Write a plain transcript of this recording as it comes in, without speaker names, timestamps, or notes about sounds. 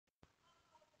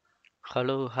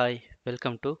Hello hi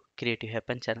welcome to creative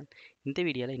happen channel. இந்த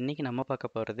வீடியோவில் இன்றைக்கி நம்ம பார்க்க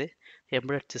போகிறது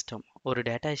எம்பெடட் சிஸ்டம். ஒரு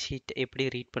டேட்டா ஷீட் எப்படி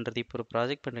ரீட் பண்ணுறது. இப்போ ஒரு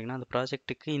ப்ராஜெக்ட் பண்ணுறீங்கன்னா அந்த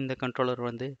ப்ராஜெக்ட்டுக்கு இந்த கண்ட்ரோலர்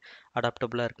வந்து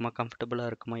அடாப்டபுளாக இருக்குமா,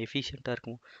 கம்ஃபர்டபுளாக இருக்குமா, எஃபிஷியண்ட்டாக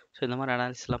இருக்குமா, ஸோ இந்த மாதிரி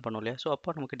அனாலிசிஸ்லாம் பண்ணுவோம் இல்லையா. ஸோ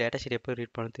அப்போ நமக்கு டேட்டா ஷீட் எப்படி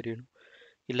ரீட் பண்ண தெரியணும்.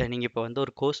 இல்லை நீங்கள் இப்போ வந்து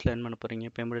ஒரு கோர்ஸ் லேர்ன் பண்ண போகிறீங்க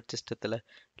இப்போ எம்பெடட் சிஸ்டத்தில்,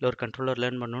 இல்லை ஒரு கண்ட்ரோலர்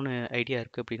லேர்ன் பண்ணணும்னு ஐடியா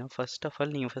இருக்குது அப்படின்னா ஃபர்ஸ்ட் ஆஃப்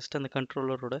ஆல் நீங்கள் ஃபஸ்ட் அந்த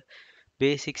கண்ட்ரோலரோட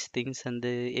பேசிக்ஸ் திங்ஸ் அந்த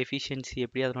எஃபிஷியன்சி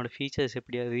எப்படி, அதனோட ஃபீச்சர்ஸ்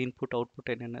எப்படி, அது இன்புட் அவுட்புட்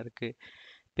என்னென்ன இருக்குது,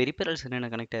 பெரிபெரல்ஸ் என்னென்ன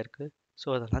கனெக்ட் ஆகிருக்கு, ஸோ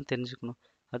அதெல்லாம் தெரிஞ்சுக்கணும்.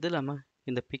 அது இல்லாமல்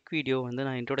இந்த பிக் வீடியோ வந்து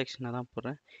நான் இன்ட்ரோடக்ஷனாக தான்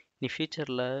போடுறேன். நீ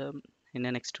ஃபியூச்சரில்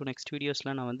என்ன நெக்ஸ்ட்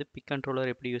வீடியோஸில் நான் வந்து பிக்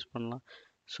கண்ட்ரோலர் எப்படி யூஸ் பண்ணலாம்,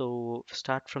 so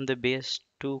start from the base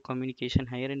to communication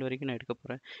higher end வரைக்கும் நான் எடுக்க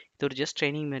போகிறேன். இது ஒரு ஜஸ்ட்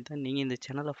ட்ரைனிங் மாதிரி தான். நீங்கள் இந்த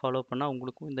சேனலை ஃபாலோ பண்ணால்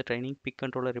உங்களுக்கும் இந்த ட்ரைனிங் பிக்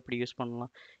கண்ட்ரோலர் எப்படி யூஸ்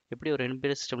பண்ணலாம், எப்படி ஒரு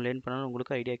எம்பெடட் சிஸ்டம் லேர்ன் பண்ணாலும்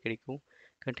உங்களுக்கு ஐடியா கிடைக்கும்.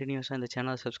 கண்டினியூஸாக இந்த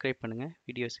சேனலை சப்ஸ்கிரைப் பண்ணுங்கள்,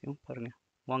 வீடியோஸையும் பாருங்கள்.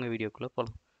 வாங்க வீடியோக்குள்ளே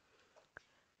போகலாம்.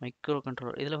 மைக்ரோ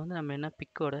கண்ட்ரோலர் இதில் வந்து நம்ம என்ன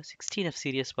பிக்கோட 16F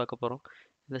சீரியஸ் பார்க்க போகிறோம்.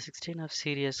 இந்த 16F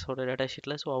சீரியஸோட டேட்டா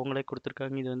ஷீட்டில் ஸோ அவங்களே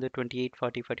கொடுத்துருக்காங்க. இது வந்து 28,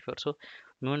 40, 44. ஸோ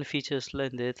 3 ஃபீச்சர்ஸில்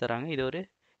இந்த இது தராங்க. இது ஒரு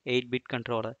 8-பிட்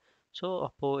கண்ட்ரோலர். ஸோ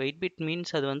அப்போது 8-பிட்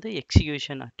மீன்ஸ் அது வந்து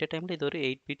எக்ஸிக்யூஷன் அட் எ டைமில் இது ஒரு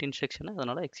 8-பிட் இன்ஸ்ட்ரக்ஷனை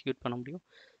அதனால் எக்ஸிக்யூட் பண்ண முடியும்.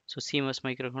 So CMS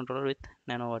micro controller with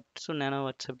நேனோவாட். So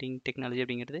நேனோவாட்ஸ் அப்படிங்க டெக்னாலஜி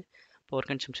அப்படிங்கிறது பவர்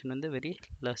கன்சம்ஷன் வந்து வெரி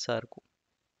லெஸ்ஸாக இருக்கும்.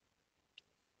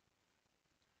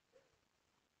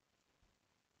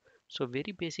 ஸோ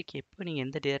வெரி பேசிக், எப்போ நீங்கள்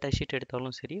எந்த டேட்டா ஷீட்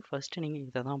எடுத்தாலும் சரி ஃபஸ்ட்டு நீங்கள்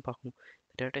இதை தான் பார்க்கணும்.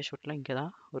 டேட்டா ஷீட்டில் இங்கே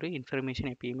தான் ஒரு இன்ஃபர்மேஷன்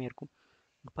எப்பயுமே இருக்கும்.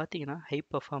 இப்போ பார்த்தீங்கன்னா ஹை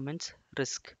பர்ஃபார்மன்ஸ்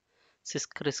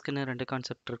ரிஸ்க்னு 2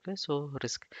 கான்செப்ட் இருக்குது. So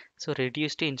risk, so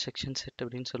reduced instruction set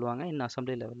அப்படின்னு சொல்லுவாங்க இன்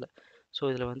அசம்பிளி லெவலில்.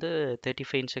 ஸோ இதில் வந்து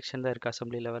 35 இன்ஸ்ட்ரக்ஷன் தான் இருக்குது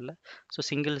அசம்பிளி லெவலில். ஸோ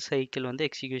சிங்கிள் சைக்கிள் வந்து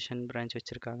எக்ஸிக்யூஷன் பிரான்ச்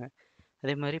வச்சுருக்காங்க.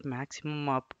 அதே மாதிரி மேக்ஸிமம்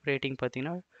ஆப்ரேட்டிங்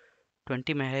பார்த்தீங்கன்னா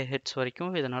 20 மெகாஹெர்ட்ஸ்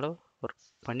வரைக்கும் இதனால் ஒர்க்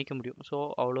பண்ணிக்க முடியும். ஸோ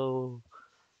அவ்வளோ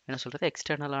என்ன சொல்கிறது,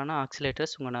 எக்ஸ்டர்னலான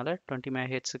ஆக்சிலேட்டர்ஸ் உங்களால் 20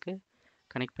 மெகாஹெர்ட்ஸுக்கு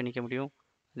கனெக்ட் பண்ணிக்க முடியும்.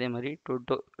 அதே மாதிரி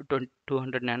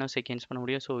 200 நேனோ செகண்ட்ஸ் பண்ண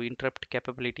முடியும். ஸோ இன்டரப்ட்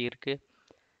கேப்பபிலிட்டி இருக்குது.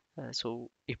 ஸோ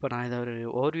இப்போ நான் இதை ஒரு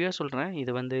ஓவர்வியூவாக சொல்கிறேன்.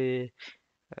 இது வந்து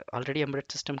ஆல்ரெடி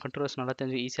எம்பெடட் சிஸ்டம் கண்ட்ரோலர்ஸ் நல்லா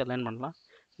தெரிஞ்சு ஈஸியாக லேர்ன் பண்ணலாம்.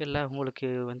 இல்லை உங்களுக்கு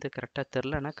வந்து கரெக்டாக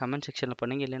தெரிலனா கமெண்ட் செக்ஷனில்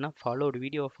பண்ணுங்கள், இல்லைன்னா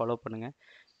வீடியோவை ஃபாலோ பண்ணுங்கள்.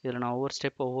 இதில் நான் ஒவ்வொரு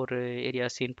ஸ்டெப் ஒவ்வொரு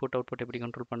ஏரியாஸ் இன்புட் அவுட்புட் எப்படி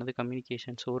கண்ட்ரோல் பண்ணுது,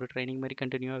 கம்யூனிகேஷன்ஸ் ஒரு ட்ரைனிங் மாதிரி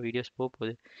கண்டினியூவாக வீடியோஸ்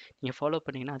போகுது. நீங்கள் ஃபாலோ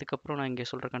பண்ணிங்கன்னா அதுக்கப்புறம் நான் இங்கே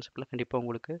சொல்கிற கான்செப்டில் கண்டிப்பாக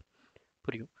உங்களுக்கு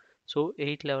புரியும். So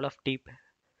 8 level of deep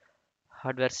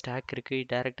hardware stock இருக்குது.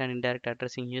 Direct and indirect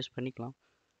addressing use பண்ணிக்கலாம்.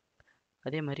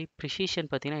 அதே மாதிரி ப்ரிசிஷன்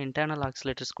பார்த்தீங்கன்னா இன்டர்னல்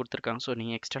ஆக்சிலேட்டர்ஸ் கொடுத்துருக்காங்க. ஸோ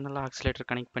நீங்கள் எக்ஸ்டர்னல் ஆக்சிலேட்டர்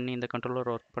கனெக்ட் பண்ணி இந்த கண்ட்ரோலர்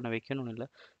ஒர்க் பண்ண வைக்கணும்னு இல்லை.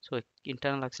 ஸோ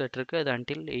இன்டர்னல் ஆக்சிலேட்டருக்கு அது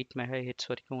அன்டில் 8 மெகாஹெர்ட்ஸ்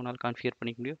வரைக்கும் உங்களால் கான்ஃபிகர்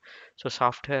பண்ணிக்க முடியும். ஸோ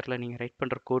சாஃப்ட்வேரில் நீங்கள் ரைட்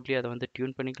பண்ணுற கோட்லேயே அதை வந்து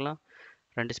டியூன் பண்ணிக்கலாம்.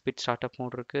 2 ஸ்பீட் ஸ்டார்ட் அப்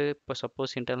மோட் இருக்குது. இப்போ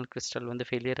சப்போஸ் இன்டர்னல் கிறிஸ்டல் வந்து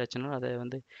ஃபெயிலியர் ஆச்சுன்னா அதை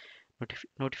வந்து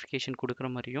நோட்டிஃபிகேஷன் கொடுக்குற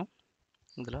மாதிரியும்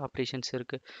இதில் ஆப்ரேஷன்ஸ்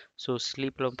இருக்குது. ஸோ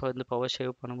ஸ்லீப்பில் வந்து பவர்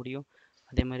சேவ் பண்ண முடியும்.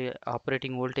 அதே மாதிரி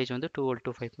ஆப்ரேட்டிங் வோல்டேஜ் வந்து 2 வோல்ட்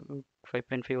டு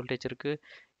 5.5 வோல்டேஜ் இருக்குது.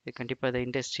 இது கண்டிப்பாக இதை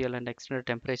இண்டஸ்ட்ரியல் அண்ட் எக்ஸ்டர்னல்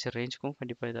டெம்பரேச்சர் ரேஞ்சுக்கும்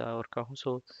கண்டிப்பாக இதாக ஒர்க் ஆகும். So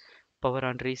power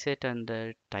on reset and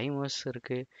timers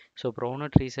இருக்குது. ஸோ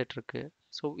ப்ரௌனட் ரீசெட் இருக்குது.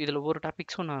 ஸோ இதில் ஒவ்வொரு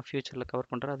டாபிக்ஸும் நான் ஃபியூச்சரில் கவர்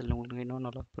பண்ணுறேன். அதில் உங்களுக்கு இன்னும்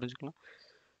நல்லா புரிஞ்சுக்கலாம்.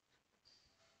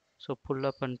 So pull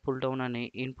up and pull down and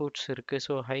inputs இருக்குது.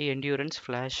 So high endurance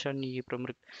flash and இப்ரம்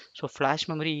இருக்குது. ஸோ ஃப்ளாஷ்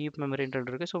மெமரி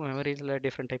மெமரின்றது இருக்குது. So மெமரிஸில்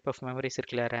different type of memories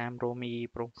இருக்குல்ல, ரேம், ரோம்,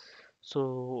 இப்ரோம். ஸோ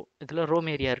இதில் ரோம்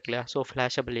ஏரியா இருக்குல்லையா, ஸோ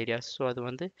ஃப்ளாஷபிள் ஏரியாஸ். ஸோ அது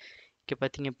வந்து இங்கே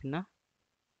பார்த்தீங்க அப்படின்னா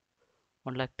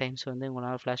 1 lakh டைம்ஸ் வந்து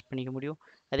உங்களால் ஃப்ளாஷ் பண்ணிக்க முடியும்.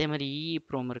 அதே மாதிரி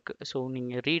இப்ரோம் இருக்குது. ஸோ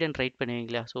நீங்கள் ரீட் அண்ட் ரைட்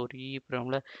பண்ணுவீங்களா, ஸோ ஒரு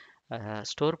இப்ரோமில்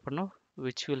ஸ்டோர் பண்ணோம்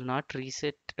which will not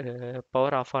reset,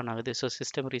 power of on ஆகுது. ஸோ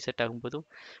சிஸ்டம் ரீசெட் ஆகும்போதும்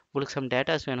உங்களுக்கு சம்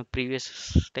டேட்டாஸ் வேணும். ப்ரீவியஸ்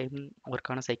டைம்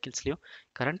ஒர்க்கான சைக்கிள்ஸ்லையும்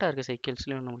கரண்ட்டாக இருக்க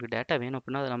சைக்கிள்ஸ்லையும் நம்மளுக்கு டேட்டா வேணும்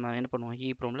அப்படின்னா அதை நம்ம என்ன பண்ணுவோம்,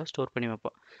 இப்ரோமில் ஸ்டோர் பண்ணி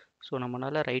வைப்போம். ஸோ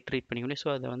நம்மளால் ரைட் ரீட் பண்ணிக்க முடியும்.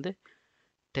 ஸோ அதை வந்து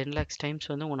 10 lakhs டைம்ஸ்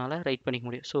வந்து உங்களால் ரைட் பண்ணிக்க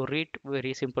முடியும். ஸோ ரீட் வெரி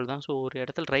சிம்பிள் தான். ஸோ ஒரு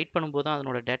இடத்துல ரைட் பண்ணும்போது தான்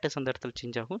அதனோட டேட்டாஸ் அந்த இடத்துல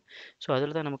சேஞ்ச் ஆகும். ஸோ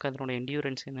அதில் தான் நமக்கு அதனோட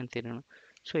என்டியூரன்ஸ் என்னன்னு தெரியணும்.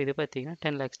 ஸோ இது பார்த்தீங்கன்னா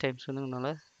 10 lakhs டைம்ஸ் வந்து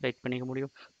உங்களால் ரைட் பண்ணிக்க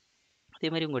முடியும். அதே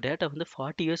மாதிரி உங்கள் டேட்டா வந்து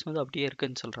 40 இயர்ஸ் வந்து அப்படியே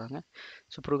இருக்குன்னு சொல்கிறாங்க.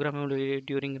 So programmable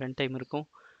during run time இருக்கும்.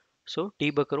 ஸோ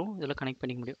டீபக்கரும் இதில் கனெக்ட்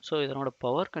பண்ணிக்க முடியும். ஸோ இதனோட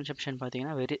பவர் கன்சப்ஷன்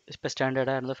பார்த்தீங்கன்னா இப்போ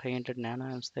ஸ்டாண்டர்டாக இருந்தால் 500 நேனோ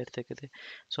ஆம்ஸ் தான் எடுத்துக்குது.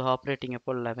 ஸோ ஆப்ரேட்டிங்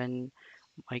அப்போ 11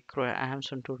 micro arms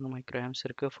and 2 micro arms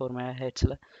இருக்குது 4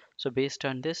 மெகாஹெர்ட்ஸில். So based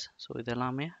on this, so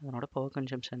இதெல்லாமே அதனோட பவர்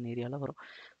கன்சம்ஷன் ஏரியாவில் வரும்.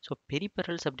 ஸோ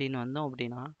பெரிபெரல்ஸ் அப்படின்னு வந்தோம்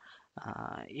அப்படின்னா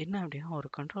என்ன அப்படின்னா ஒரு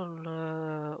கண்ட்ரோலில்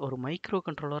ஒரு மைக்ரோ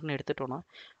கண்ட்ரோலர்னு எடுத்துட்டோன்னா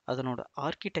அதனோட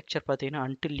ஆர்கிடெக்சர் பார்த்தீங்கன்னா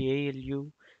அன்டில் ஏஎல்யூ,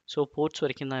 ஸோ போர்ட்ஸ்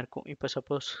வரைக்கும் தான் இருக்கும். இப்போ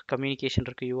சப்போஸ் கம்யூனிகேஷன்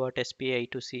இருக்குது, யூஆர்ட், எஸ்பிஐ,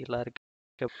 I2C எல்லாம் இருக்குது.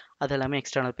 அது எல்லாமே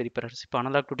எக்ஸ்டர்னல் பெரிபரல்ஸ். இப்போ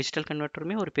அனலாக் டு டிஜிட்டல்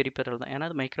கன்வெர்ட்டருமே ஒரு பெரிபரல் தான். ஏன்னா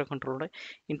அது மைக்ரோ கண்ட்ரோலோட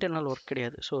இன்டர்னல் ஒர்க்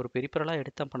கிடையாது. ஸோ ஒரு பெரிபரலாக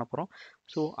எடுத்து தான் பண்ண போகிறோம்.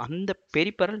 ஸோ அந்த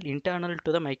peripheral internal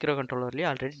to the micro கண்ட்ரோலர்லேயே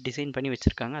already design பண்ணி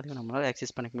வச்சுருக்காங்க. அதுக்கு நம்மளால்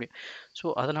ஆக்சஸ் பண்ணிக்க முடியும்.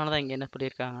 ஸோ அதனால தான் இங்கே என்ன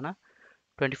பண்ணியிருக்காங்கன்னா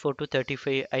 24 to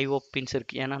 35 IO பின்ஸ்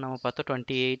இருக்குது. ஏன்னா நம்ம பார்த்தோம்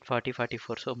 28, 40,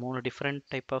 44. So 3 different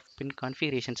type of bin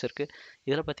configurations இருக்குது.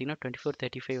 இதில் பார்த்தீங்கன்னா 24,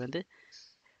 35 வந்து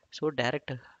ஸோ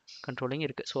டைரக்ட் கண்ட்ரோலிங்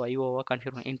இருக்குது. ஸோ ஐஓவாக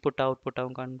கான்ஃபிகர் பண்ணி இன்புட்டாக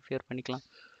அவுட்புட்டாகவும் கான்ஃபிகர் பண்ணிக்கலாம்.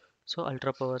 ஸோ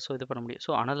அல்ட்ரா பவர் ஸோ இது பண்ண முடியும்.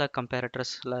 ஸோ அனலாக்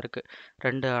கம்பேரட்டர்ஸ்லாம் இருக்குது.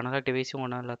 2 அனலாக் டிவைஸும்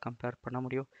ஒன்றால் கம்பேர் பண்ண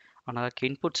முடியும். அனலாக்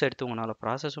இன்புட்ஸ் எடுத்து உங்களால்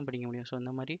ப்ராசஸும் படிக்க முடியும். ஸோ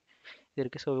இந்த மாதிரி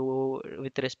இருக்குது. So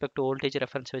with respect to voltage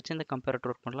reference வச்சு இந்த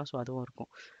கம்பேரட்டர் ஒர்க் பண்ணலாம். ஸோ அதுவும்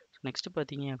இருக்கும். ஸோ நெக்ஸ்ட்டு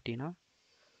பார்த்தீங்க அப்படின்னா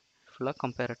ஃபுல்லாக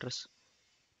கம்பேரட்டர்ஸ்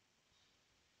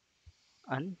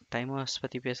அண்ட் டைமர்ஸ்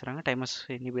பற்றி பேசுகிறாங்க. டைமர்ஸ்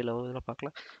இனிபிள் இதில்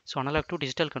பார்க்கலாம். So analogue to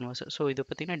digital கன்வர்சர். So இது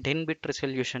பார்த்தீங்கன்னா 10 bit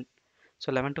resolution. So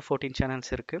 11 to 14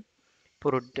 channels இருக்குது. இப்போ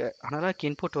ஒரு அனலாக்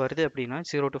இன்புட் வருது அப்படின்னா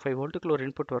 0 to 5 வோல்ட்டுக்குள்ள ஒரு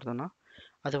இன்புட் வருதுன்னா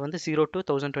அதை வந்து 0 to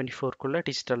 1024க்குள்ளே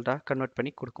டிஜிட்டலாக கன்வெர்ட்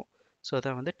பண்ணி கொடுக்கும். ஸோ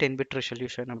அதான் வந்து 10 பிட்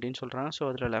ரெசல்யூஷன் அப்படின்னு சொல்கிறாங்க. ஸோ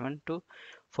அதில் 11 to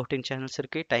 14 சேனல்ஸ்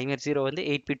இருக்குது. டைமர் 0 வந்து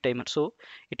 8 bit timer. So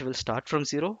it will start from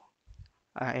 0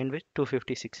 and with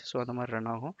 256. So அந்த மாதிரி ரன்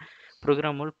ஆகும்.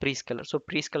 ப்ரோக்ராமபிள் ப்ரீஸ்கலர். ஸோ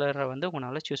ப்ரீஸ்கலரை வந்து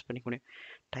உங்களால் சூஸ் பண்ணிக்க முடியும்.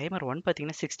 டைமர் 1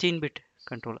 பார்த்தீங்கன்னா 16 bit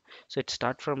controller. So it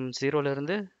start from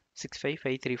 0லேருந்து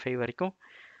 65535 வரைக்கும்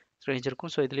ரேஞ்ச்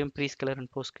இருக்கும். ஸோ இதுலேயும் ப்ரீஸ்கலர்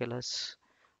அண்ட் போஸ்ட்கலர்ஸ்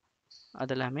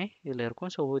அதெல்லாமே இதில்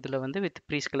இருக்கும். ஸோ இதில் வந்து வித்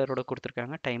ப்ரீஸ்கலரோட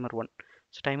கொடுத்துருக்காங்க டைமர் 1.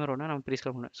 ஸோ டைமர் 1 நம்ம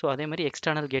ப்ரீஸ்கலர் பண்ணணும். ஸோ அதே மாதிரி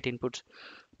எக்ஸ்டர்னல் கேட் இன்புட்ஸ்.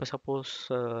 இப்போ சப்போஸ்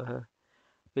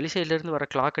வெளிசைட்லேருந்து வர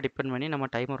கிளாக்கை டிபெண்ட் பண்ணி நம்ம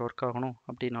டைமர் ஒர்க் ஆகணும்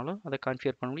அப்படின்னாலும் அதை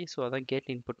கான்ஃபிகர் பண்ண முடியும். ஸோ அதான் கேட்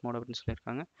இன்புட் மோட் அப்படின்னு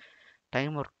சொல்லியிருக்காங்க.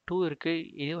 டைமர் 2 இருக்குது.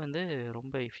 இது வந்து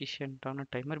ரொம்ப எஃபிஷியண்ட்டான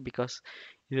டைமர். பிகாஸ்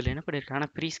இதில் என்ன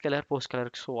பண்ணியிருக்காங்கன்னா pre colour post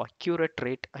colour. So accurate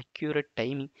rate, accurate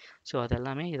timing. So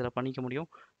அதெல்லாமே இதில் பண்ணிக்க முடியும்.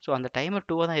 ஸோ அந்த டைமர்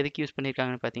 2 தான் எதுக்கு யூஸ்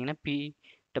பண்ணியிருக்காங்கன்னு பார்த்தீங்கன்னா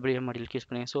PWM மாடலுக்கு யூஸ்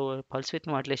பண்ணுங்க. ஸோ பல்ஸ் வித்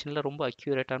மாடுலேஷனில் ரொம்ப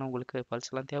அக்யூரேட்டான உங்களுக்கு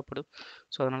பல்ஸ்லாம் தேவைப்படும்.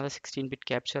 ஸோ அதனால தான் 16 bit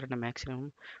capture and maximum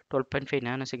 12.5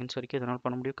 nano seconds வரைக்கும் இதனால்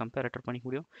பண்ண முடியும். கம்பேரேட்டர் பண்ணிக்க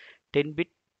முடியும். 10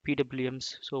 bit PWMs.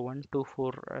 So 1, 2,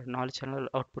 4 4 channel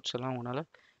outputs எல்லாம் உங்களால்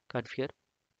கான்ஃபிகர்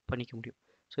பண்ணிக்க முடியும்.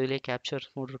 ஸோ இதிலே கேப்சர்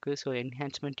மோட் இருக்குது. ஸோ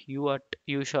என்ஹான்ஸ்மெண்ட்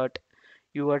யூஷார்ட்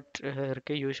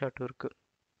இருக்குது, யூஷார்ட்டும் இருக்குது.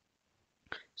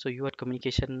 ஸோ யூஆர்ட்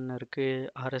கம்யூனிகேஷன் இருக்குது,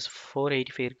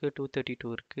 RS485 இருக்குது,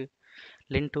 232 இருக்குது,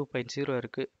 LIN 2.0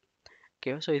 இருக்குது.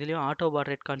 ஓகேவா. ஸோ இதுலேயும் ஆட்டோ பார்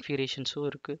ரேட் கான்ஃபிகரேஷன்ஸும்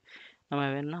இருக்குது. நம்ம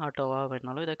வேணும்னா ஆட்டோவாக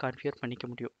வேணாலும் இதை கான்ஃபிகர் பண்ணிக்க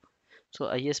முடியும். ஸோ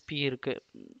ISP இருக்குது,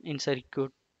 இன்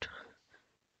சர்க்யூட்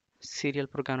சீரியல்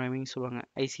ப்ரோக்ராமிங் சொல்லுவாங்க,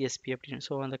 ICSP அப்படின்னு.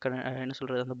 ஸோ அந்த என்ன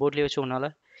சொல்கிறது, அந்த போர்ட்லேயே வச்சு உன்னால்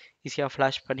ஈஸியாக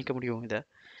ஃப்ளாஷ் பண்ணிக்க முடியும் இதை.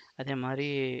 அதே மாதிரி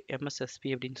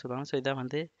MSSP அப்படின்னு சொல்லுவாங்க. ஸோ இதான்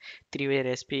வந்து 3-way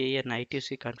SPI and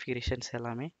I2C configurations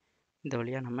எல்லாமே இந்த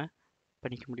வழியாக நம்ம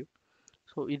பண்ணிக்க முடியும்.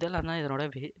 ஸோ இதெல்லாம் தான் இதனோட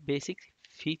பேசிக்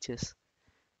ஃபீச்சர்ஸ்.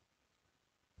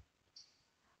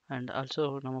 அண்ட் ஆல்சோ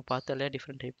நம்ம பார்த்தாலே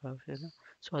டிஃப்ரெண்ட் டைப் ஆஃப் இது.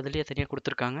 ஸோ அதுலேயே தனியாக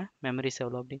கொடுத்துருக்காங்க மெமரிஸ்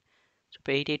எவ்வளோ அப்படின்னு. ஸோ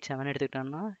இப்போ 887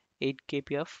 எடுத்துக்கிட்டோம்னா 8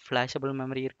 KB ஆஃப் ஃப்ளாஷபிள்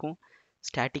மெமரி இருக்கும்.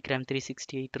 ஸ்டாட்டிக் ரேம்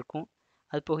 368 இருக்கும்.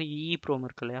 அது போக EEPROM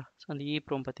இருக்கு இல்லையா. ஸோ அந்த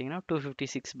EEPROM பார்த்தீங்கன்னா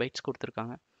 256 பைட்ஸ்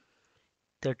கொடுத்துருக்காங்க.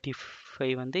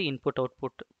 35 வந்து இன்புட்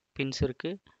அவுட்புட் பின்ஸ்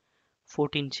இருக்குது.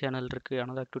 14 சேனல் இருக்குது.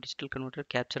 Analogue to digital converter,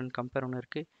 capture and compare ஒன்று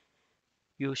இருக்குது.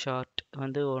 யூஷார்ட்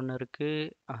வந்து ஒன்று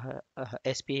இருக்குது.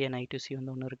 SPI அண்ட் I2C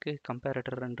வந்து ஒன்று இருக்குது.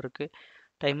 கம்பேரேட்டர் 2 இருக்குது.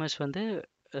 டைமர்ஸ் வந்து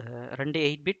 2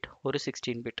 8 பிட், ஒரு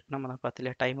 16 பிட். நம்ம தான் பார்த்து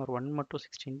இல்லையா, டைமர் 1 மட்டும்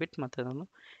 16 பிட், மற்றதும்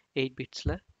 8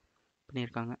 பிட்ஸில்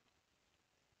பண்ணியிருக்காங்க.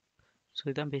 ஸோ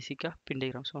இதுதான் பேசிக்காக பின்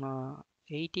டயக்ராம். ஸோ நான்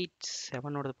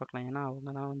 887ஓடது பார்க்கலாம். ஏன்னா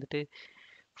அவங்க தான் வந்துட்டு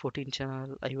 14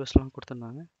 சேனல் ஐஓஸ்லாம்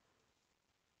கொடுத்துருந்தாங்க.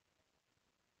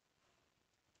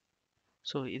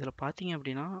 ஸோ இதில் பார்த்தீங்க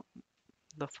அப்படின்னா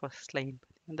இந்த ஃபர்ஸ்ட் லைன்,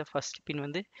 இந்த ஃபர்ஸ்ட் பின்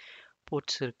வந்து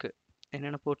போர்ட்ஸ் இருக்குது.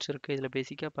 என்னென்ன போர்ட்ஸ் இருக்குது இதில்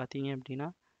பேசிக்காக பார்த்தீங்க அப்படின்னா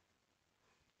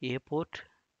A board,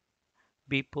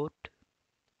 B board,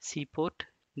 C board,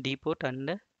 D board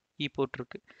and E board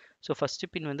இருக்குது. ஸோ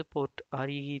ஃபஸ்ட்டு பின் வந்து போர்ட்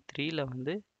RE3ல்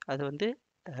வந்து அது வந்து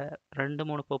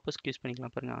 2-3 பர்பஸ்க்கு யூஸ்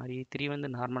பண்ணிக்கலாம். பாருங்கள், RE3 வந்து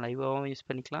நார்மல் ஐஓவாகவும் யூஸ்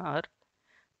பண்ணிக்கலாம், ஆர்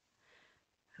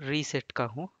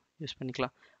ரீசெட்காகவும் யூஸ்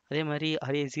பண்ணிக்கலாம். அதே மாதிரி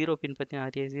RE0 பின் பார்த்தீங்கன்னா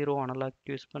RE0 அனலாக்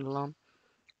யூஸ் பண்ணலாம்,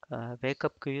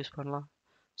 வேக்கப்புக்கு யூஸ் பண்ணலாம்.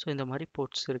 ஸோ இந்த மாதிரி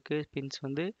போர்ட்ஸ் இருக்குது, பின்ஸ்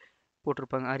வந்து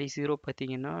போட்டிருப்பாங்க. RE0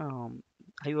 பார்த்தீங்கன்னா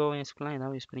ஐஓவாகவும் யூஸ் பண்ணலாம்,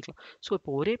 எதாவது யூஸ் பண்ணிக்கலாம். ஸோ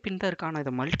இப்போ ஒரே பின் தான் இருக்கா, ஆனால்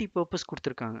இதை மல்டி பர்பஸ்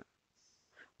கொடுத்துருக்காங்க.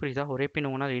 புரியுதா. ஒரே பின்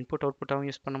உங்களால் இன்புட் அவுட்புட்டாகவும்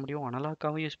யூஸ் பண்ண முடியும்,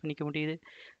 அனலாக்காகவும் யூஸ் பண்ணிக்க முடியுது,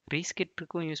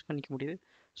 ரீஸ்கெட்டுக்கும் யூஸ் பண்ணிக்க முடியுது.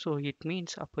 ஸோ இட்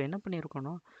மீன்ஸ் அப்போ என்ன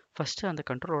பண்ணியிருக்கோன்னா ஃபஸ்ட்டு அந்த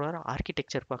கண்ட்ரோலோட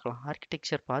ஆர்கிடெக்சர் பார்க்கலாம்.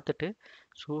 ஆர்கிடெக்சர் பார்த்துட்டு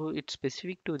so it's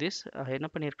specific to this என்ன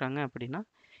பண்ணியிருக்காங்க அப்படின்னா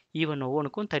ஈவன்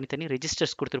ஒவ்வொன்றுக்கும் தனித்தனி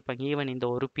ரெஜிஸ்டர்ஸ் கொடுத்துருப்பாங்க. ஈவன் இந்த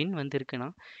ஒரு பின் வந்து இருக்குன்னா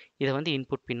இதை வந்து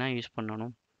இன்புட் பின்னாக யூஸ்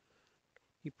பண்ணணும்,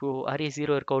 இப்போது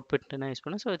RA0 இருக்க அவுட்புட் நான் யூஸ்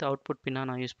பண்ணேன். ஸோ இது அவுட்புட் பின்னாக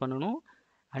நான் யூஸ் பண்ணணும்.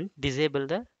 அண்ட் டிசேபிள்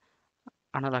த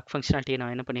அனலாக் ஃபங்க்ஷனாலிட்டியை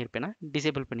நான் என்ன பண்ணியிருப்பேன்னா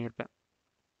டிசேபிள் பண்ணியிருப்பேன்.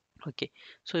 ஓகே,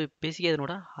 ஸோ பேசிக்காக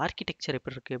இதனோட ஆர்கிடெக்சர்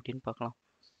எப்படி இருக்குது அப்படின்னு பார்க்கலாம்.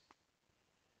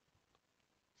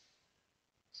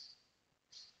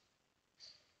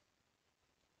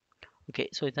 ஓகே,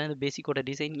 ஸோ இதான் இந்த பேசிக்கோட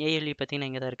டிசைன். ஏஎல்இ பார்த்தீங்கன்னா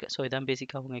இங்கே தான் இருக்குது. ஸோ இதான்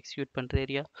பேசிக்காக அவங்க எக்ஸிக்யூட் பண்ணுற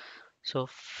ஏரியா. ஸோ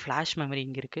ஃப்ளாஷ் மெமரி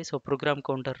இங்கே இருக்குது. ஸோ ப்ரோக்ராம்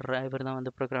கவுண்டர் டிரைவர் தான்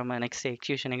வந்து ப்ரோக்ராம் நெக்ஸ்ட்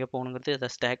எக்ஸிக்யூஷன் எங்கே போகணுங்கிறது. அதை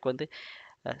ஸ்டாக் வந்து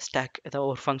ஸ்டாக் ஏதாவது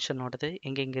ஒரு ஃபங்க்ஷனோடது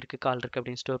எங்கே இருக்குது கால் இருக்குது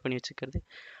அப்படின்னு ஸ்டோர் பண்ணி வச்சுக்கிறது.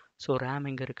 ஸோ ரேம்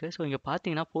இங்கே இருக்குது. ஸோ இங்கே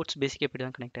பார்த்தீங்கன்னா போர்ட்ஸ் பேசிக்காக இப்படி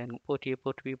தான் கனெக்ட் ஆகிருக்கும். Port A,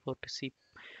 port B, board C,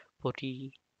 board இ.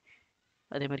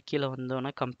 அதே மாதிரி கீழே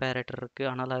வந்தோன்னா கம்பேரேட்டர் இருக்குது,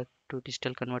 அனலாக் டு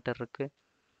டிஜிட்டல் கன்வெர்ட்டர் இருக்குது,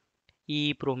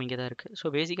 ப்ரோம் இங்கே தான் இருக்குது. ஸோ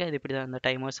பேசிக்காக இது இப்படி தான் இந்த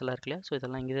டைமர்ஸ் எல்லாம் இருக்கு இல்லையா. ஸோ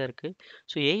இதெல்லாம் இங்கே தான் இருக்குது.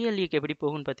 ஸோ ஏஎல்இக்கு எப்படி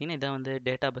போகும்னு பார்த்தீங்கன்னா இதான் வந்து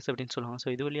டேட்டா பஸ் அப்படின்னு சொல்லுவாங்க. ஸோ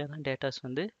இது வழியாக தான் டேட்டாஸ்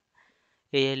வந்து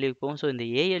ஏஎல்யூக்கு போகும். ஸோ இந்த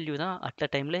ஏஎல்யூ தான் அட் அ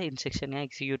டைமில் இன்ஸ்ட்ரக்ஷனாக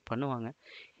எக்ஸிக்யூட் பண்ணுவாங்க.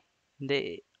 இந்த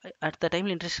அட் த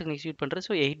டைமில் இன்ஸ்ட்ரக்ஷன் எக்ஸிக்யூட் பண்ணுறது.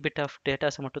 ஸோ 8 பிட் ஆஃப்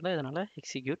டேட்டாஸை மட்டும்தான் இதனால்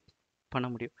எக்ஸிக்யூட் பண்ண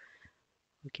முடியும்.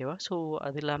 ஓகேவா. ஸோ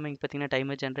அது இல்லாமல் இங்கே பார்த்தீங்கன்னா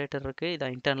டைமர் ஜென்ரேட்டர் இருக்குது. இதை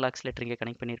இன்டர்னல் ஆக்சிலேட்டர் இங்கே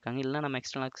கனெக்ட் பண்ணியிருக்காங்க. இல்லைனா நம்ம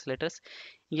எக்ஸ்டர்னல் ஆக்சிலேட்டர்ஸ்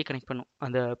இங்கே கனெக்ட் பண்ணும்.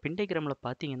 அந்த பின்டைகிராமில்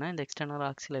பார்த்தீங்கன்னா இந்த எக்ஸ்டர்னல்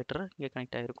ஆக்சிலேட்டர் இங்கே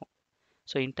கனெக்ட் ஆகிருக்கும்.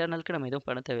 ஸோ இன்டர்னலுக்கு நம்ம எதுவும்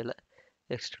பண்ண தேவையில்லை.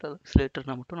 எக்ஸ்டர்னல்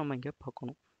ஆக்சிலேட்டர்னா மட்டும் நம்ம இங்கே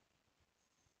பார்க்கணும்.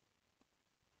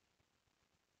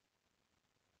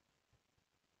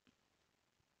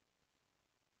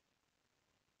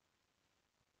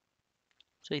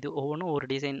 ஸோ இது ஒவ்வொன்றும் ஒரு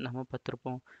டிசைன் நம்ம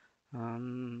பார்த்துருப்போம்.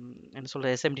 என்ன சொல்கிற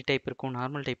எஸ்எம்டி டைப் இருக்கும்,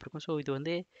 நார்மல் டைப் இருக்கும். ஸோ இது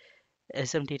வந்து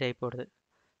எஸ்எம்டி டைப்போடது.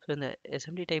 ஸோ இந்த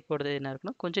எஸ்எம்டி டைப்போடது என்ன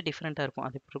இருக்குன்னா கொஞ்சம் டிஃப்ரெண்ட்டாக இருக்கும்.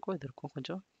 அது எப்படி இருக்கும், இது இருக்கும்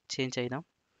கொஞ்சம் சேஞ்ச் ஆகி தான்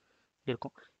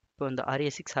இருக்கும். இப்போ இந்த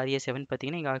RA6 RA7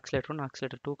 பார்த்தீங்கன்னா இங்கே ஆக்சிலேட்டர் 1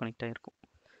 ஆக்சிலேட்டர் 2 கனெக்ட் ஆகிருக்கும்.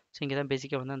 ஸோ இங்கே தான்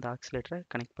பேசிக்காக வந்து அந்த ஆக்சிலேட்டரை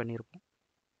கனெக்ட் பண்ணியிருப்போம்.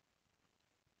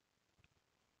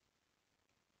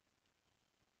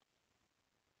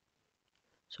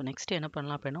 ஸோ நெக்ஸ்ட் என்ன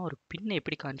பண்ணலாம் அப்படின்னா ஒரு பின்னை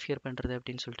எப்படி கான்ஃபிகர் பண்ணுறது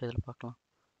அப்படின்னு சொல்லிட்டு இதில் பார்க்கலாம்.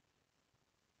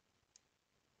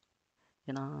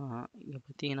 ஏன்னா இங்கே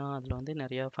பார்த்தீங்கன்னா அதில் வந்து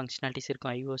நிறையா ஃபங்க்ஷனாலிட்டிஸ்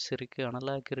இருக்கும். ஐஓஎஸ் இருக்குது,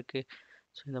 அனலாக் இருக்குது.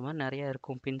 ஸோ இந்த மாதிரி நிறையா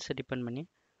இருக்கும் பின்ஸை டிபெண்ட் பண்ணி.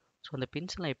 ஸோ அந்த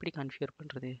பின்ஸ்லாம் எப்படி கான்ஃபிகர்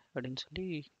பண்ணுறது அப்படின்னு சொல்லி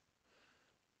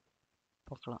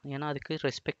பார்க்கலாம். ஏன்னா அதுக்கு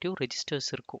ரெஸ்பெக்டிவ்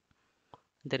ரெஜிஸ்டர்ஸ் இருக்கும்.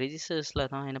 இந்த ரெஜிஸ்டர்ஸில்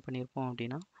தான் என்ன பண்ணியிருப்போம்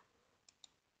அப்படின்னா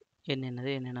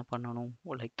என்னென்ன பண்ணணும்,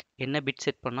 லைக் என்ன பிட்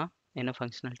செட் பண்ணால் என்ன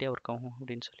ஃபங்க்ஷனாலிட்டியாக ஒர்க் ஆகும்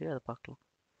அப்படின்னு சொல்லி அதை பார்க்கலாம்.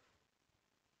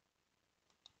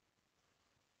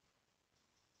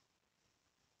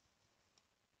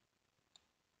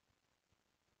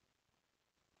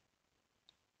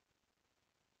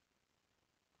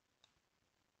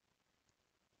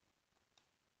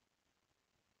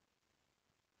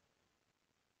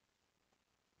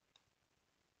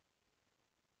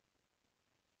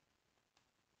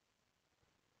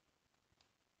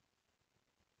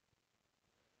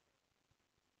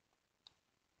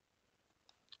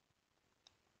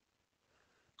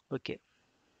 ஓகே,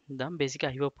 இதுதான்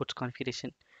பேசிக்காக ஐஓ போர்ட்ஸ்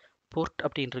கான்ஃபிகரேஷன். போர்ட்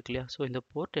அப்படின்னு இருக்கு இல்லையா. ஸோ இந்த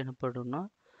போர்ட் என்ன பண்ணுன்னா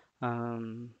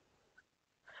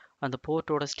அந்த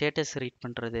போர்ட்டோட ஸ்டேட்டஸ் ரீட்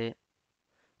பண்ணுறது,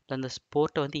 அந்த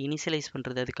போர்ட்டை வந்து இனிஷியலைஸ்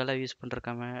பண்ணுறது, அதுக்கெல்லாம் யூஸ்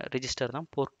பண்ணுறக்காம ரெஜிஸ்டர் தான்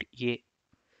போர்ட் ஏ.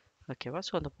 ஓகேவா.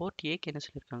 ஸோ அந்த போர்ட் ஏக்கு என்ன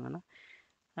சொல்லியிருக்காங்கன்னா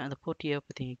அந்த போர்ட் ஏவை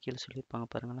பற்றி கீழே சொல்லியிருப்பாங்க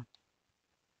பாருங்களேன்.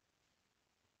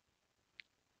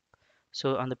 ஸோ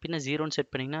அந்த பின்னை 0ன்னு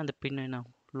செட் பண்ணிங்கன்னா அந்த பின் என்ன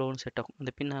லோன்னு செட் ஆகும்.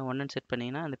 அந்த பின்னை 1ன்னு செட்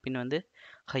பண்ணிங்கன்னா அந்த பின் வந்து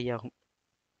ஹை ஆகும்.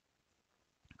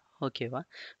 ஓகேவா.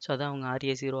 ஸோ அதான் அவங்க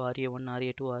RA0 RA1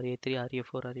 RA2 RA3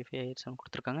 RA4 RA5 RA7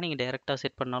 கொடுத்துருக்காங்க. நீங்கள் டைரெக்டாக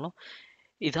செட் பண்ணாலும்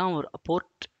இதான் ஒரு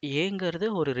போர்ட் ஏங்கிறது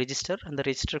ஒரு ரெஜிஸ்டர். அந்த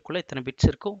ரெஜிஸ்டருக்குள்ளே இத்தனை பிட்ஸ்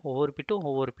இருக்கும். ஒவ்வொரு பிட்டும்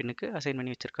ஒவ்வொரு பின்னுக்கு அசைன்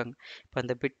பண்ணி வச்சுருக்காங்க. இப்போ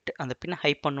அந்த அந்த பின்னை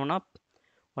ஹை பண்ணோன்னா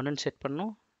 1ன்னு செட்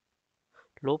பண்ணணும்,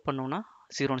 லோ பண்ணோன்னா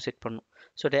 0ன்னு செட் பண்ணணும்.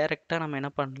 ஸோ டைரெக்டாக நம்ம என்ன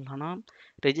பண்ணலாம்னா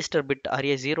ரெஜிஸ்டர் பிட்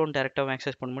RA0ன்னு டைரெக்டாக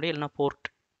ஆக்சஸ் பண்ண முடியும். இல்லைனா port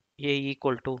A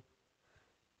equal to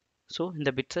so இந்த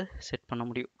பிட்ஸை செட் பண்ண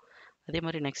முடியும். அதே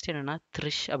மாதிரி நெக்ஸ்ட் என்னென்னா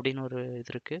த்ரிஷ் அப்படின்னு ஒரு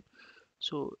இது இருக்குது.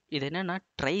 ஸோ இது என்னென்னா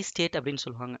ட்ரை ஸ்டேட் அப்படின்னு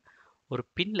சொல்லுவாங்க. ஒரு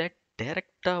பின்னில்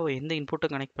டைரெக்டாக எந்த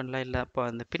இன்புட்டும் கனெக்ட் பண்ணல, இல்லை அப்போ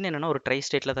அந்த பின் என்னென்னா ஒரு ட்ரை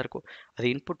ஸ்டேட்டில் தான் இருக்கும். அது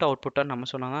இன்புட்டாக அவுட்புட்டாக நம்ம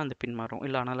சொன்னால் தான் அந்த பின் மாறும்,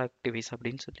 இல்லை அனலாக் டிவைஸ்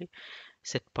அப்படின்னு சொல்லி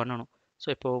செட் பண்ணணும். ஸோ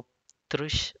இப்போது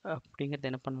த்ரிஷ் அப்படிங்கிறது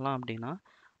என்ன பண்ணலாம் அப்படின்னா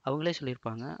அவங்களே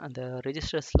சொல்லியிருப்பாங்க. அந்த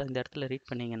ரெஜிஸ்டர்ஸில் இந்த இடத்துல ரீட்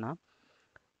பண்ணிங்கன்னா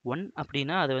 1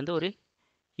 அப்படின்னா அது வந்து ஒரு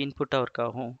இன்புட்டாக ஒர்க்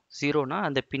ஆகும், 0னா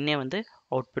அந்த பின்னே வந்து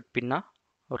அவுட்புட் பின்னாக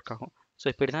ஒர்க் ஆகும். ஸோ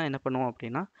இப்படி தான் என்ன பண்ணுவோம்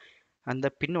அப்படின்னா அந்த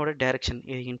பின்னோட டைரக்ஷன்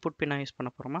இன்புட் பின்னாக யூஸ் பண்ண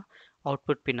போகிறோமா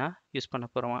அவுட்புட் பின்னாக யூஸ் பண்ண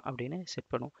போகிறோமா அப்படின்னு செட்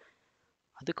பண்ணுவோம்.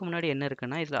 அதுக்கு முன்னாடி என்ன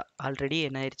இருக்குன்னா இதில் ஆல்ரெடி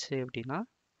என்ன ஆயிடுச்சு அப்படின்னா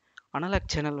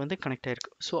அனலாக் சேனல் வந்து கனெக்ட்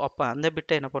ஆகிருக்கு. ஸோ அப்போ அந்த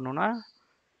பிட்டை என்ன பண்ணோன்னா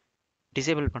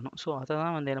டிசேபிள் பண்ணும். ஸோ அதை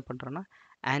தான் வந்து என்ன பண்ணுறோன்னா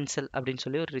ஆன்சல் அப்படின்னு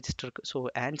சொல்லி ஒரு ரெஜிஸ்டர் இருக்குது. So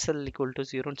Ansal equal to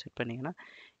 0ன்னு set பண்ணிங்கன்னா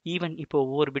ஈவன் இப்போ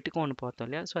ஒவ்வொரு பிட்டுக்கும் ஒன்று பார்த்தோம்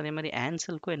இல்லையா. ஸோ அதே மாதிரி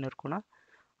ஆன்சலுக்கும் என்ன இருக்குன்னா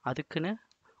அதுக்குன்னு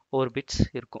ஒரு பிட்ஸ்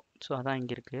இருக்கும். ஸோ அதான்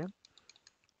இங்கே இருக்குது.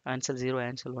 ஆன்சல் 0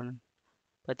 ஆன்சல் 1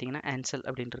 பார்த்தீங்கன்னா ஆன்சல்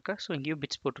அப்படின்னு இருக்கா. ஸோ இங்கேயும்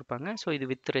பிட்ஸ் போட்டிருப்பாங்க. ஸோ இது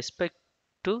வித் ரெஸ்பெக்ட்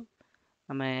டு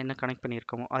நம்ம என்ன கனெக்ட்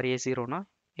பண்ணியிருக்கோமோ. ஏ0னா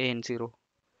ஏஎன்0.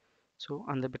 ஸோ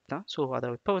அந்த பிட் தான். ஸோ அதை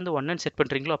எப்போ வந்து 1ன்னு செட்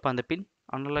பண்ணுறீங்களோ அப்போ அந்த பின்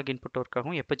அனலாக் இன்புட் ஒர்க்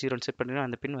ஆகும். எப்போ 0ன்னு செட் பண்ணுறீங்களோ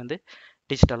அந்த பின் வந்து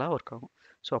டிஜிட்டலாக ஒர்க் ஆகும்.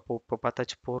 ஸோ அப்போ இப்போ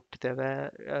பார்த்தாச்சு போர்ட் தேவை,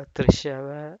 த்ரெஷ்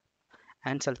தேவை,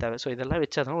 ஆன்சல் தேவை. ஸோ இதெல்லாம்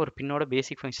வச்சா தான் ஒரு பின்னோட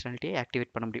பேசிக் ஃபங்க்ஷனாலிட்டியை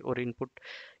ஆக்டிவேட் பண்ண முடியும். ஒரு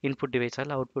இன்புட் டிவைஸாக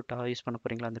இல்லை அவுட்புட்டாக யூஸ் பண்ண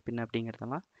போகிறீங்களா அந்த பின்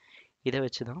அப்படிங்கிறதெல்லாம் இதை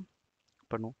வச்சு தான்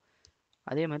பண்ணுவோம்.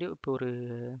 அதே மாதிரி இப்போ ஒரு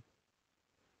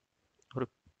ஒரு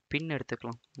பின்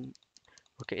எடுத்துக்கலாம்.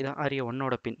 ஓகே, இதான்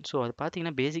ஆரிய1ஓட பின். ஸோ அது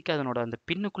பார்த்தீங்கன்னா பேசிக்காக அதனோட அந்த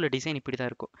பின்னுக்குள்ளே டிசைன் இப்படி தான்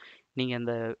இருக்கும். நீங்கள்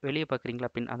அந்த வெளியே பார்க்குறீங்களா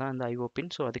பின், அதான் அந்த ஐஓ பின்.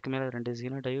 ஸோ அதுக்கு மேலே 2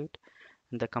 ஜீனோ டயோட்,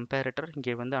 இந்த கம்பேரட்டர்.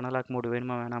 இங்கே வந்து அனலாக் மோடு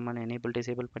வேணுமா வேணாமான்னு எனேபிள்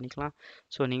டிசேபிள் பண்ணிக்கலாம்.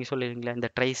 ஸோ நீங்கள் சொல்லுவீங்களா இந்த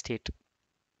ட்ரை ஸ்டேட்,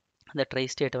 அந்த ட்ரை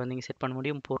ஸ்டேட்டை வந்து நீங்கள் செட் பண்ண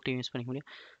முடியும், போர்ட்டையும் யூஸ் பண்ணிக்க முடியும்.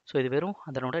 ஸோ இது வெறும்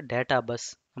அதனோட டேட்டா பஸ்.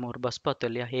 நம்ம ஒரு பஸ்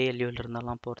பார்த்தோம் இல்லையா, ஏஎல்யூவில்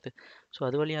இருந்தாலாம் போகிறது. ஸோ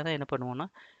அது வழியாக தான் என்ன பண்ணுவோம்னா,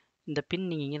 இந்த பின்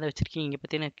நீங்கள் இங்கே தான் வச்சுருக்கீங்க. இங்கே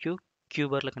பார்த்தீங்கன்னா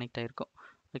கியூபரில் கனெக்ட் ஆகிருக்கும்.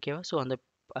 ஓகேவா. ஸோ அந்த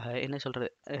என்ன சொல்கிறது,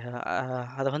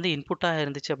 அதை வந்து இன்புட்டாக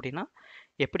இருந்துச்சு அப்படின்னா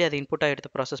எப்படி அதை இன்புட்டாக எடுத்து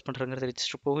ப்ராசஸ் பண்ணுறங்கிறது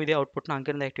ரெஜிஸ்டர் போகும். இதே அவுட்புட்னா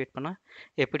அங்கேருந்து ஆக்டிவேட் பண்ணால்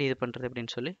எப்படி இது பண்ணுறது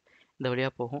அப்படின்னு சொல்லி இந்த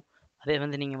வழியாக போகும். அதே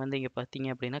வந்து நீங்கள் வந்து இங்கே பார்த்தீங்க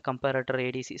அப்படின்னா கம்பேரட்டர்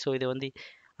ஏடிசி. ஸோ இதை வந்து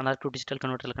அனலாக் டு டிஜிட்டல்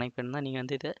கன்வெர்ட்டரில் கனெக்ட் பண்ணால் நீங்கள்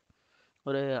வந்து இதை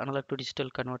ஒரு அனலாக் டு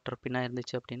டிஜிட்டல் கன்வெர்ட்டர் பின்னாக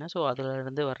இருந்துச்சு அப்படின்னா, ஸோ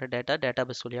அதிலிருந்து வர டேட்டா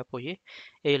பஸ் வழியாக போய்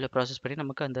ஏயில் ப்ராசஸ் பண்ணி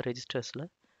நமக்கு அந்த ரெஜிஸ்டர்ஸில்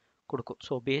கொடுக்கும்.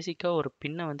 ஸோ பேசிக்காக ஒரு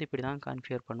பின்னை வந்து இப்படி தான்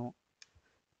கான்ஃபிகர் பண்ணுவோம்.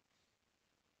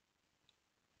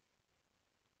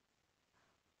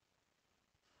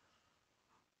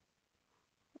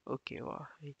 ஓகேவா,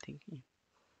 ஐ திங்க்.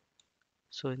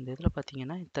 ஸோ இந்த இதில்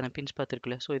பார்த்தீங்கன்னா இத்தனை பின்ஸ்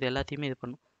பார்த்துருக்குல்ல. ஸோ இது எல்லாத்தையுமே இது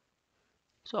பண்ணும்.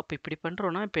 ஸோ அப்போ இப்படி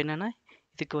பண்ணுறோன்னா இப்போ என்னென்னா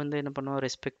இதுக்கு வந்து என்ன பண்ணுவோம்,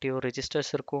 ரெஸ்பெக்டிவ்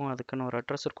ரெஜிஸ்டர்ஸ் இருக்கும், அதுக்குன்னு ஒரு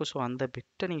அட்ரஸ் இருக்கும். ஸோ அந்த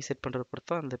பிட்டை நீங்கள் செட் பண்ணுறத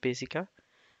பொறுத்து அந்த பேசிக்காக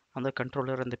அந்த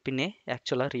கண்ட்ரோலர் அந்த பின்னே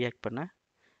ஆக்சுவலாக ரியாக்ட் பண்ண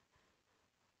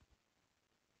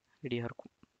ரெடியாக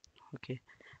இருக்கும். ஓகே,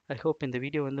 ஐ ஹோப் இந்த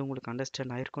வீடியோ வந்து உங்களுக்கு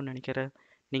அண்டர்ஸ்டாண்ட் ஆயிருக்கும்னு நினைக்கிறேன்.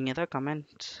 நீங்கள் எதாவது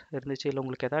கமெண்ட்ஸ் இருந்துச்சு, இல்லை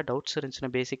உங்களுக்கு எதாவது டவுட்ஸ் இருந்துச்சுன்னா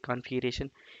பேசிக்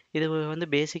கான்ஃபிகரேஷன் இது வந்து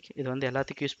பேசிக், இது வந்து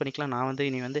எல்லாத்துக்கும் யூஸ் பண்ணிக்கலாம். நான் வந்து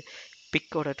இனி வந்து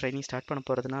பிக்கோட ட்ரைனிங் ஸ்டார்ட் பண்ண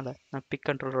போகிறதுனால நான் பிக்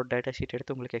கண்ட்ரோலோட டேட்டா ஷீட்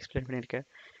எடுத்து உங்களுக்கு எக்ஸ்பிளைன் பண்ணியிருக்கேன்.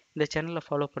 இந்த சேனலில்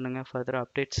ஃபாலோ பண்ணுங்கள், ஃபர்தராக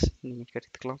அப்டேட்ஸ் நீங்கள்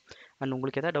எடுத்துக்கலாம். அண்ட்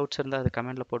உங்களுக்கு எதாவது டவுட்ஸ் இருந்தால் அது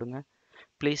கமெண்ட்டில் போடுங்க.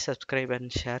 Please subscribe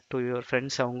and share to your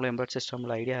friends. அவங்களும் எம்பெட்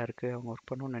சிஸ்டமில் ஐடியா இருக்குது, அவங்க ஒர்க்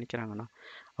பண்ணணும்னு நினைக்கிறாங்கன்னா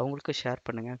அவங்களுக்கு ஷேர்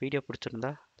பண்ணுங்கள். வீடியோ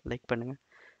பிடிச்சிருந்தா லைக் பண்ணுங்கள்.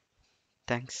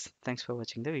 தேங்க்ஸ் ஃபார்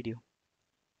வாட்சிங் த வீடியோ.